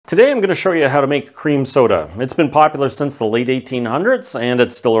Today I'm going to show you how to make cream soda. It's been popular since the late 1800s and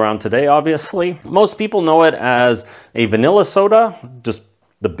it's still around today, obviously. Most people know it as a vanilla soda, just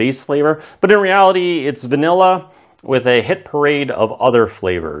the base flavor, but in reality it's vanilla with a hit parade of other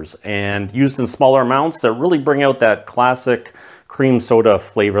flavors and used in smaller amounts that really bring out that classic cream soda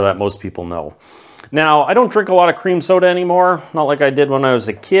flavor that most people know. Now, I don't drink a lot of cream soda anymore, not like I did when I was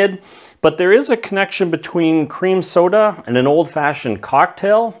a kid. But there is a connection between cream soda and an old-fashioned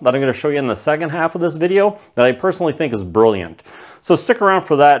cocktail that I'm going to show you in the second half of this video that I personally think is brilliant. So stick around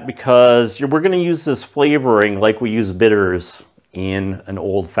for that because we're going to use this flavoring like we use bitters in an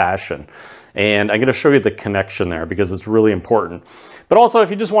old-fashioned. And I'm going to show you the connection there because it's really important. But also,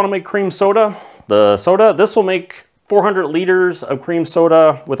 if you just want to make cream soda, this will make 400 liters of cream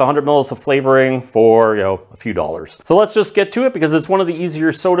soda with 100 mils of flavoring for, a few dollars. So let's just get to it because it's one of the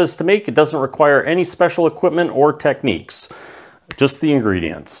easier sodas to make. It doesn't require any special equipment or techniques, just the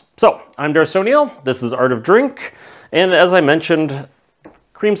ingredients. So I'm Darcy O'Neill, this is Art of Drink. And as I mentioned,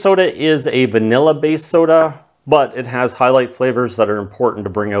 cream soda is a vanilla-based soda, but it has highlight flavors that are important to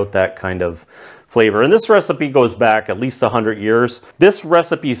bring out that kind of flavor. And this recipe goes back at least 100 years. This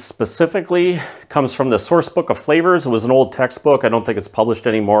recipe specifically comes from the Source Book of Flavors. It was an old textbook. I don't think it's published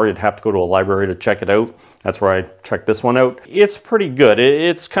anymore. You'd have to go to a library to check it out. That's where I checked this one out. It's pretty good.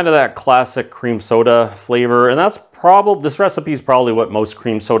 It's kind of that classic cream soda flavor. And this recipe is probably what most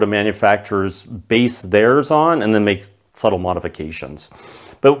cream soda manufacturers base theirs on and then make subtle modifications.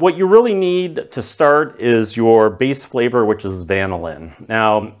 But what you really need to start is your base flavor, which is vanillin.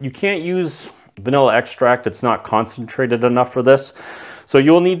 Now, you can't use vanilla extract. It's not concentrated enough for this. So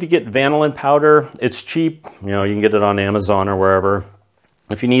you'll need to get vanillin powder. It's cheap. You can get it on Amazon or wherever.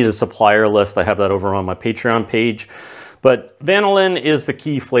 If you need a supplier list, I have that over on my Patreon page. But vanillin is the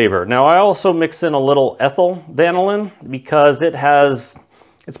key flavor. Now, I also mix in a little ethyl vanillin because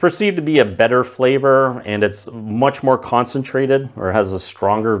it's perceived to be a better flavor and it's much more concentrated or has a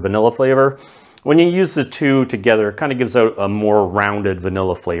stronger vanilla flavor. When you use the two together, it kind of gives out a more rounded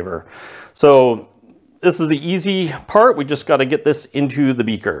vanilla flavor. So this is the easy part. We just got to get this into the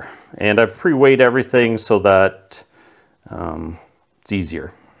beaker. And I've pre-weighed everything so that it's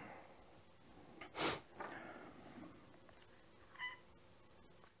easier.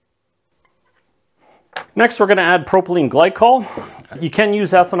 Next, we're going to add propylene glycol. You can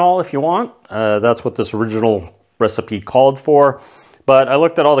use ethanol if you want. That's what this original recipe called for. But I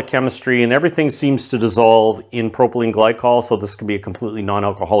looked at all the chemistry and everything seems to dissolve in propylene glycol, so this could be a completely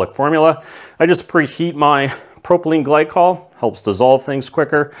non-alcoholic formula. I just preheat my propylene glycol, helps dissolve things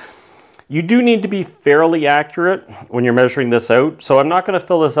quicker. You do need to be fairly accurate when you're measuring this out, so I'm not going to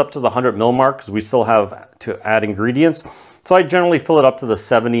fill this up to the 100 ml mark because we still have to add ingredients. So I generally fill it up to the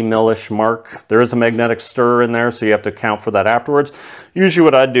 70 ml-ish mark. There is a magnetic stirrer in there, so you have to account for that afterwards. Usually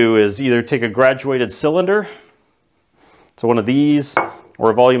what I do is either take a graduated cylinder, so one of these, or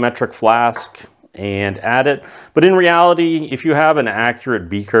a volumetric flask, and add it. But in reality, if you have an accurate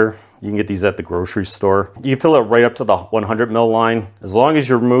beaker, you can get these at the grocery store. You fill it right up to the 100 ml line, as long as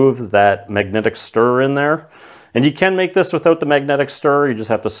you remove that magnetic stirrer in there. And you can make this without the magnetic stirrer. You just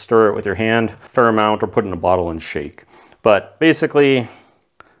have to stir it with your hand, a fair amount, or put it in a bottle and shake. But basically,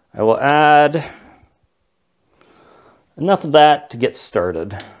 I will add enough of that to get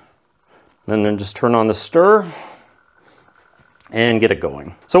started. And then just turn on the stir and get it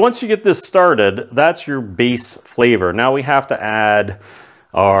going. So once you get this started, that's your base flavor. Now we have to add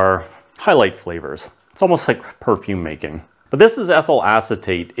our highlight flavors. It's almost like perfume making. But this is ethyl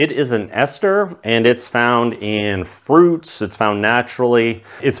acetate. It is an ester and it's found in fruits. It's found naturally.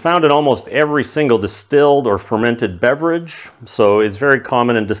 It's found in almost every single distilled or fermented beverage. So it's very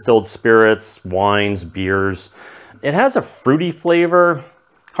common in distilled spirits, wines, beers. It has a fruity flavor.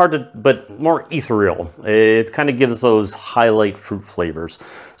 But more ethereal. It kind of gives those highlight fruit flavors.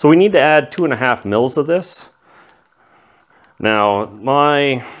 So we need to add 2.5 mils of this. Now,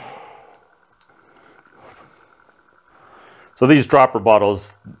 so these dropper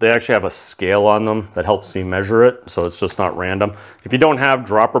bottles, they actually have a scale on them that helps me measure it, so it's just not random. If you don't have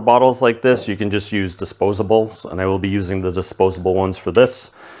dropper bottles like this, you can just use disposables, and I will be using the disposable ones for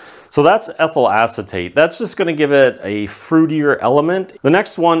this. So that's ethyl acetate. That's just going to give it a fruitier element. The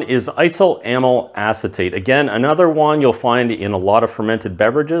next one is isoamyl acetate. Again, another one you'll find in a lot of fermented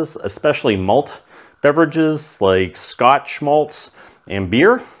beverages, especially malt beverages like Scotch malts and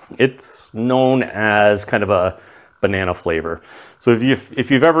beer. It's known as kind of a banana flavor. So if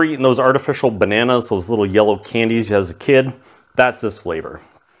you've ever eaten those artificial bananas, those little yellow candies as a kid, that's this flavor.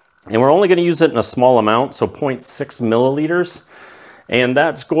 And we're only going to use it in a small amount, so 0.6 milliliters. And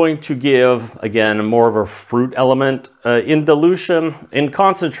that's going to give, again, more of a fruit element. In dilution, in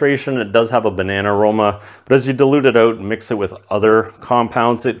concentration, it does have a banana aroma, but as you dilute it out and mix it with other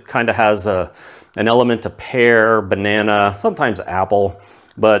compounds, it kind of has an element of pear, banana, sometimes apple,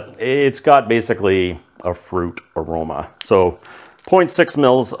 but it's got basically a fruit aroma. So 0.6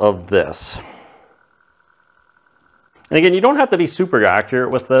 mils of this. And again, you don't have to be super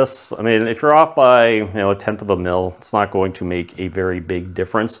accurate with this. I mean, if you're off by, a 1/10 of a mil, it's not going to make a very big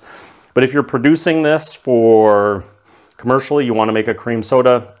difference. But if you're producing this for commercially, you want to make a cream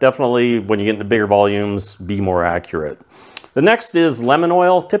soda, definitely when you get into bigger volumes, be more accurate. The next is lemon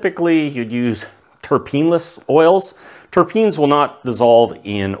oil. Typically, you'd use terpeneless oils. Terpenes will not dissolve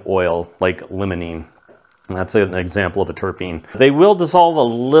in oil like limonene. And that's an example of a terpene. They will dissolve a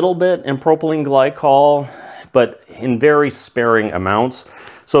little bit in propylene glycol, but in very sparing amounts.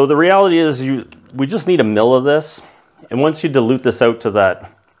 So the reality is we just need a mil of this. And once you dilute this out to that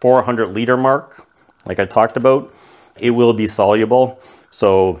 400 liter mark, like I talked about, it will be soluble.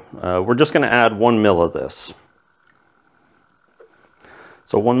 So we're just gonna add 1 mil of this.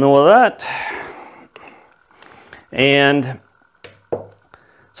 So 1 mil of that. And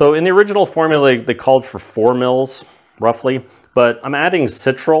so in the original formula, they called for 4 mils roughly, but I'm adding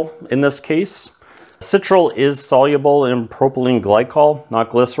citral in this case. Citral is soluble in propylene glycol,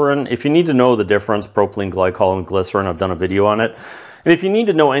 not glycerin. If you need to know the difference, propylene glycol and glycerin, I've done a video on it. And if you need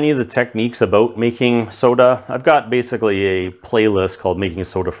to know any of the techniques about making soda, I've got basically a playlist called Making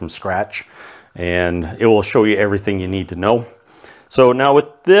Soda from Scratch, and it will show you everything you need to know. So now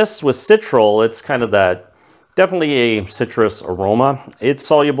with this, with citral, it's kind of that, definitely a citrus aroma. It's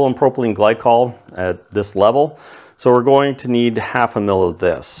soluble in propylene glycol at this level. So we're going to need 1/2 mil of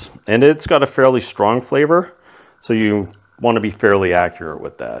this. And it's got a fairly strong flavor, so you want to be fairly accurate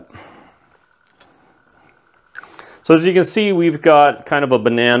with that. So as you can see, we've got kind of a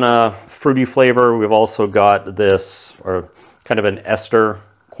banana fruity flavor. We've also got this, or kind of an ester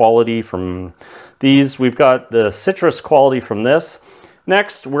quality from these. We've got the citrus quality from this.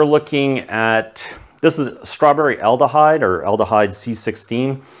 Next, we're looking at, this is strawberry aldehyde, or aldehyde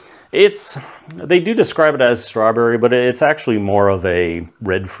C16. They do describe it as strawberry, but it's actually more of a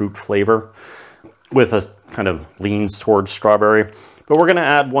red fruit flavor with a kind of leans towards strawberry. But we're gonna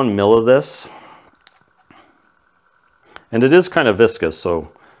add 1 mil of this. And it is kind of viscous,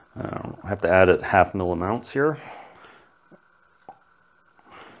 so I have to add it 1/2 mil amounts here.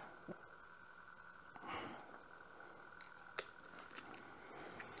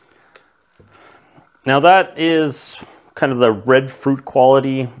 Now that is kind of the red fruit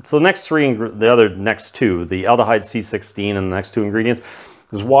quality. So the next next two, the aldehyde C16 and the next two ingredients,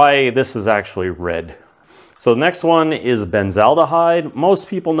 is why this is actually red. So the next one is benzaldehyde. Most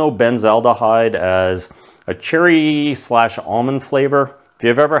people know benzaldehyde as a cherry/almond flavor. If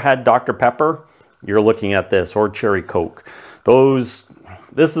you've ever had Dr. Pepper, you're looking at this, or cherry Coke.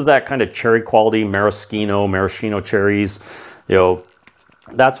 This is that kind of cherry quality, maraschino cherries,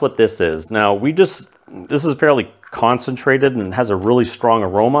 that's what this is. Now this is fairly concentrated and has a really strong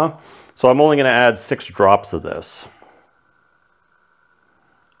aroma. So I'm only going to add 6 drops of this.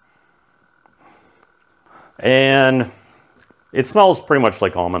 And it smells pretty much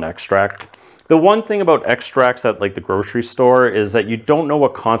like almond extract. The one thing about extracts at like the grocery store is that you don't know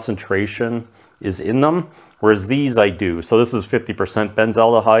what concentration is in them, whereas these I do. So this is 50%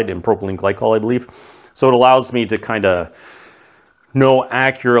 benzaldehyde and propylene glycol, I believe. So it allows me to kind of know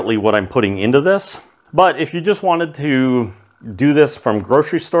accurately what I'm putting into this. But if you just wanted to do this from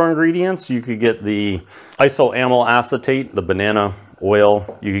grocery store ingredients, you could get the isoamyl acetate, the banana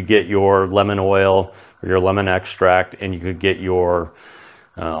oil, you could get your lemon oil or your lemon extract, and you could get your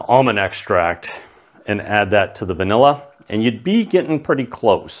almond extract and add that to the vanilla, and you'd be getting pretty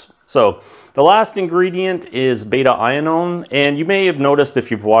close. So the last ingredient is beta-ionone, and you may have noticed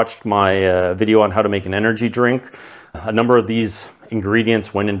if you've watched my video on how to make an energy drink, a number of these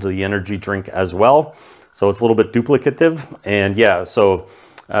ingredients went into the energy drink as well. So it's a little bit duplicative. And yeah, so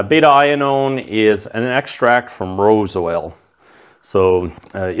beta-ionone is an extract from rose oil. So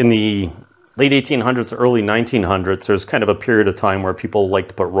in the late 1800s, early 1900s, there's kind of a period of time where people like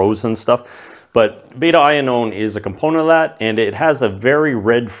to put rose and stuff. But beta-ionone is a component of that, and it has a very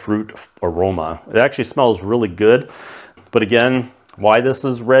red fruit aroma. It actually smells really good. But again, why this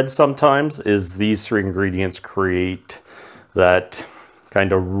is red sometimes is these 3 ingredients create that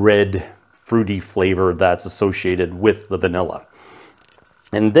kind of red fruity flavor that's associated with the vanilla.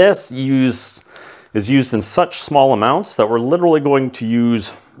 And this is used in such small amounts that we're literally going to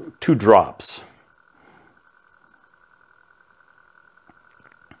use 2 drops.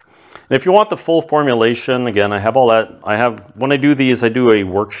 And if you want the full formulation, again, I have all that. When I do these, I do a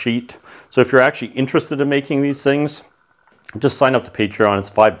worksheet. So if you're actually interested in making these things, just sign up to Patreon. It's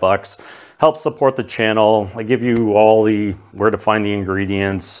 $5. Help support the channel. I give you all the where to find the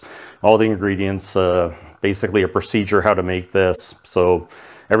ingredients, basically a procedure how to make this. So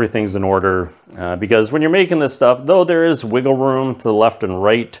everything's in order. Because when you're making this stuff, though there is wiggle room to the left and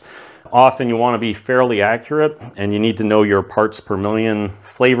right, often you want to be fairly accurate and you need to know your parts per million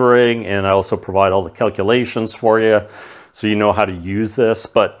flavoring, and I also provide all the calculations for you so you know how to use this.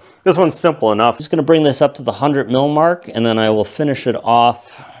 But this one's simple enough. I'm just going to bring this up to the 100 mil mark, and then I will finish it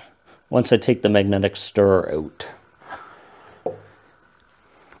off once I take the magnetic stirrer out.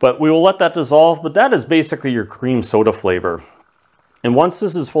 But we will let that dissolve, but that is basically your cream soda flavor. And once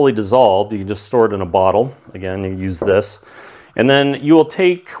this is fully dissolved, you can just store it in a bottle. Again, you use this. And then you will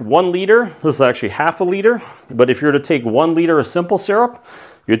take 1 liter, this is actually half a liter, but if you were to take 1 liter of simple syrup,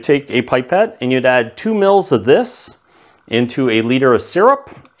 you'd take a pipette and you'd add 2 mils of this into a liter of syrup,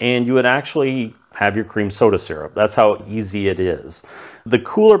 and you would actually have your cream soda syrup. That's how easy it is. The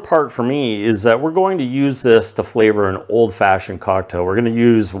cooler part for me is that we're going to use this to flavor an old-fashioned cocktail. We're going to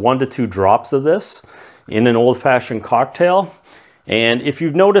use 1 to 2 drops of this in an old-fashioned cocktail. And if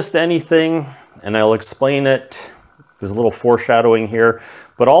you've noticed anything, and I'll explain it, there's a little foreshadowing here,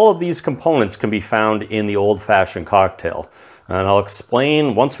 but all of these components can be found in the old-fashioned cocktail. And I'll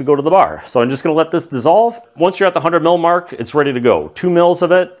explain once we go to the bar. So I'm just gonna let this dissolve. Once you're at the 100 mil mark, it's ready to go. 2 mils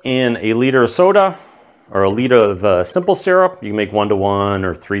of it in a liter of soda, or a liter of simple syrup. You can make 1 to 1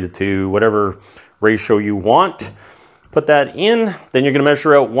 or 3 to 2, whatever ratio you want. Put that in, then you're gonna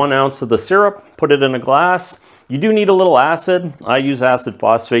measure out 1 ounce of the syrup, put it in a glass. You do need a little acid. I use acid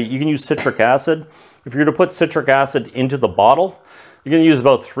phosphate. You can use citric acid. If you're gonna put citric acid into the bottle, you're gonna use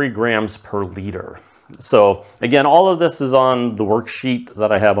about 3 grams per liter. So again, all of this is on the worksheet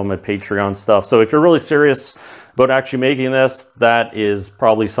that I have on my Patreon stuff. So if you're really serious about actually making this, that is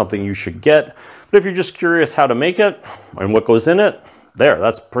probably something you should get. But if you're just curious how to make it and what goes in it,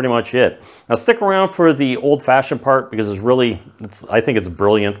 that's pretty much it. Now stick around for the old-fashioned part because I think it's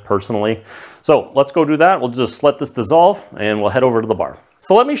brilliant personally. So let's go do that. We'll just let this dissolve and we'll head over to the bar.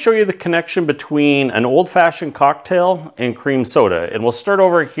 So let me show you the connection between an old-fashioned cocktail and cream soda. And we'll start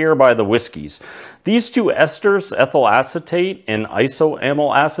over here by the whiskeys. These 2 esters, ethyl acetate and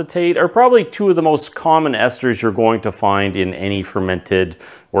isoamyl acetate, are probably 2 of the most common esters you're going to find in any fermented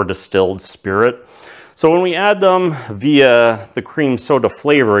or distilled spirit. So when we add them via the cream soda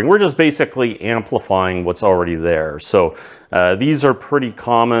flavoring, we're just basically amplifying what's already there. So these are pretty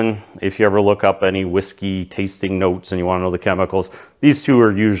common. If you ever look up any whiskey tasting notes and you want to know the chemicals, these 2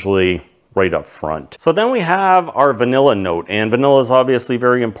 are usually right up front. So then we have our vanilla note, and vanilla is obviously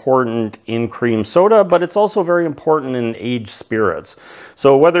very important in cream soda, but it's also very important in aged spirits.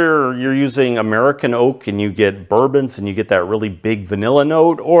 So whether you're using American oak and you get bourbons and you get that really big vanilla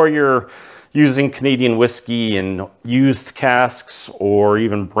note, or you're using Canadian whiskey in used casks or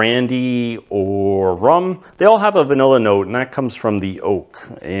even brandy or rum, they all have a vanilla note, and that comes from the oak.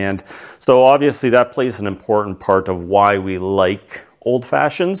 And so obviously that plays an important part of why we like old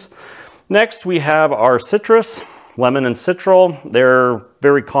fashions. Next we have our citrus, lemon and citral. They're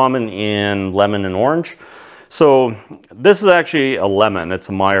very common in lemon and orange. So this is actually a lemon, it's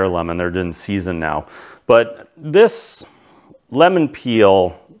a Meyer lemon, they're in season now. But this lemon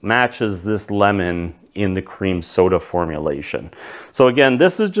peel matches this lemon in the cream soda formulation. So again,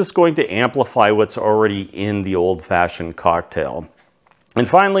 this is just going to amplify what's already in the old-fashioned cocktail. And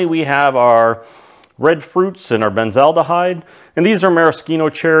finally, we have our red fruits and our benzaldehyde. And these are maraschino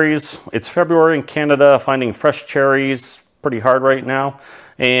cherries. It's February in Canada. Finding fresh cherries pretty hard right now.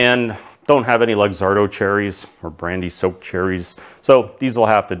 And don't have any Luxardo cherries or brandy soaked cherries. So these will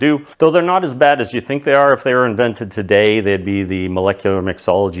have to do. Though they're not as bad as you think they are. If they were invented today, they'd be the molecular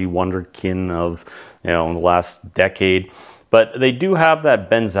mixology wonderkin of, the last decade. But they do have that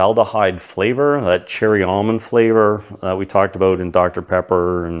benzaldehyde flavor, that cherry almond flavor that we talked about in Dr.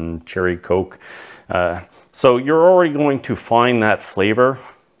 Pepper and Cherry Coke. So you're already going to find that flavor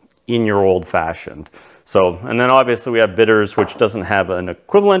in your old fashioned. So, and then obviously we have bitters, which doesn't have an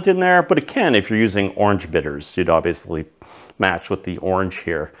equivalent in there, but it can if you're using orange bitters. You'd obviously match with the orange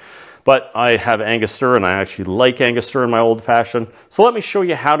here. But I have Angostura, and I actually like Angostura in my old fashioned. So let me show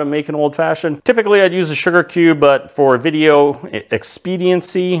you how to make an old fashioned. Typically I'd use a sugar cube, but for video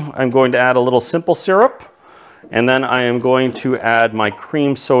expediency, I'm going to add a little simple syrup. And then I am going to add my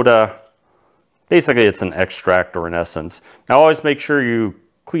cream soda. Basically it's an extract or an essence. Now always make sure you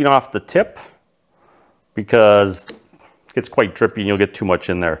clean off the tip, because it's quite drippy and you'll get too much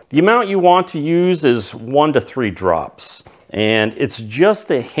in there. The amount you want to use is 1 to 3 drops. and it's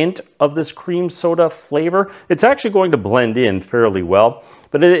just a hint of this cream soda flavor. It's actually going to blend in fairly well,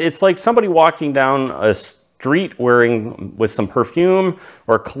 but it's like somebody walking down a street with some perfume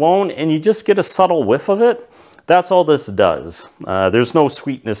or cologne, and you just get a subtle whiff of it. That's all this does. There's no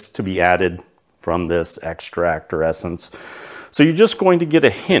sweetness to be added from this extract or essence. So you're just going to get a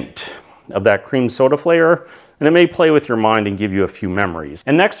hint of that cream soda flavor, and it may play with your mind and give you a few memories.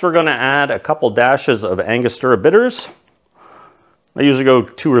 And next we're going to add a couple dashes of Angostura bitters. I usually go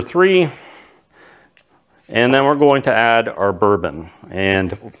 2 or 3. And then we're going to add our bourbon.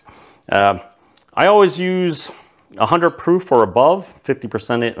 And I always use 100 proof or above,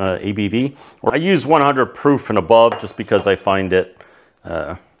 50% ABV. I use 100 proof and above just because I find it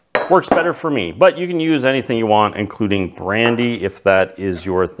works better for me. But you can use anything you want, including brandy, if that is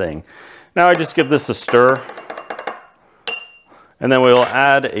your thing. Now I just give this a stir. And then we'll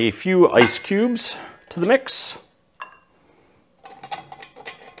add a few ice cubes to the mix.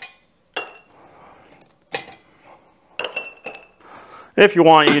 If you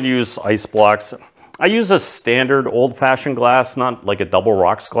want, you can use ice blocks. I use a standard old-fashioned glass, not like a double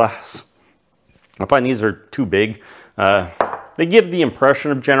rocks glass. I find these are too big. They give the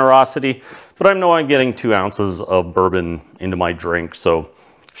impression of generosity, but I know I'm getting 2 ounces of bourbon into my drink, so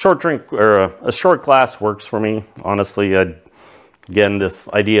short drink or a short glass works for me. Honestly, again, this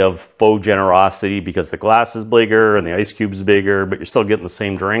idea of faux generosity because the glass is bigger and the ice cube's bigger, but you're still getting the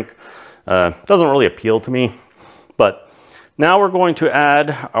same drink, doesn't really appeal to me. But now we're going to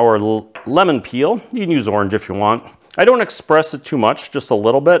add our lemon peel. You can use orange if you want. I don't express it too much, just a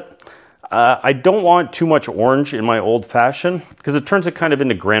little bit. I don't want too much orange in my old fashioned because it turns it kind of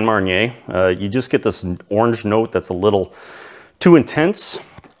into Grand Marnier. You just get this orange note that's a little too intense.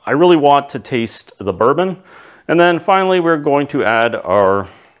 I really want to taste the bourbon. And then finally, we're going to add our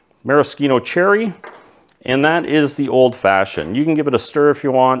maraschino cherry, and that is the old fashioned. You can give it a stir if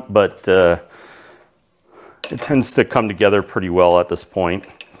you want, but it tends to come together pretty well at this point.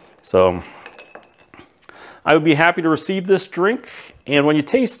 So I would be happy to receive this drink, and when you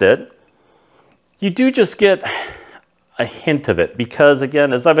taste it, you do just get a hint of it because,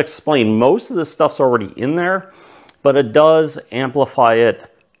 again, as I've explained, most of this stuff's already in there, but it does amplify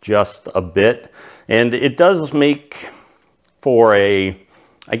it just a bit, and it does make for I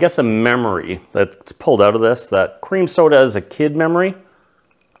guess a memory that's pulled out of this, that cream soda as a kid memory.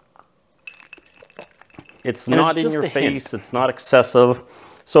 It's not in your face, it's not excessive.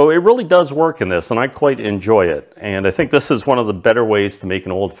 So it really does work in this, and I quite enjoy it. And I think this is one of the better ways to make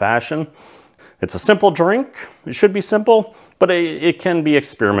an old fashioned. It's a simple drink. It should be simple, but it can be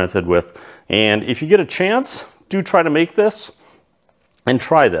experimented with. And if you get a chance, do try to make this and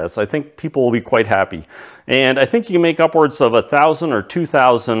try this. I think people will be quite happy. And I think you can make upwards of 1,000 or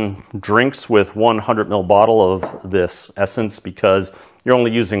 2,000 drinks with 100 ml bottle of this essence because you're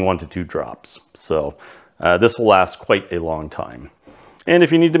only using 1 to 2 drops. So this will last quite a long time. And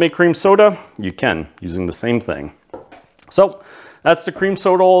if you need to make cream soda, you can, using the same thing. So that's the cream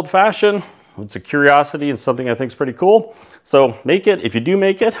soda old fashioned. It's a curiosity and something I think is pretty cool. So make it. If you do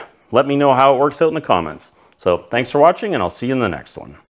make it, let me know how it works out in the comments. So thanks for watching, and I'll see you in the next one.